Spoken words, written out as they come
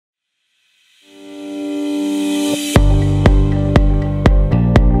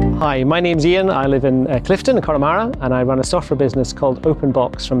Hi, my name's Ian. I live in Clifton in Connemara, and I run a software business called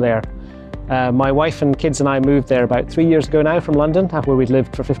OpenBox from there. My wife and kids and I moved there about 3 years ago now from London, where we'd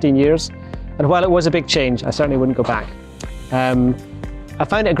lived for 15 years. And while it was a big change, I certainly wouldn't go back. I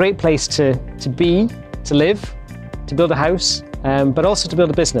found it a great place to be, to live, to build a house, but also to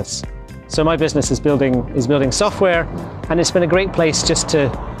build a business. So my business is building software, and it's been a great place just to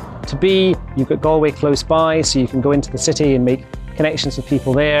be. You've got Galway close by, so you can go into the city and make connections with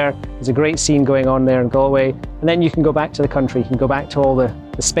people there. There's a great scene going on there in Galway. And then you can go back to the country. You can go back to all the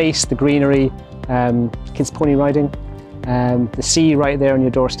space, the greenery, kids pony riding, the sea right there on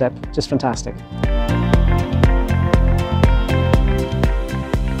your doorstep. Just fantastic.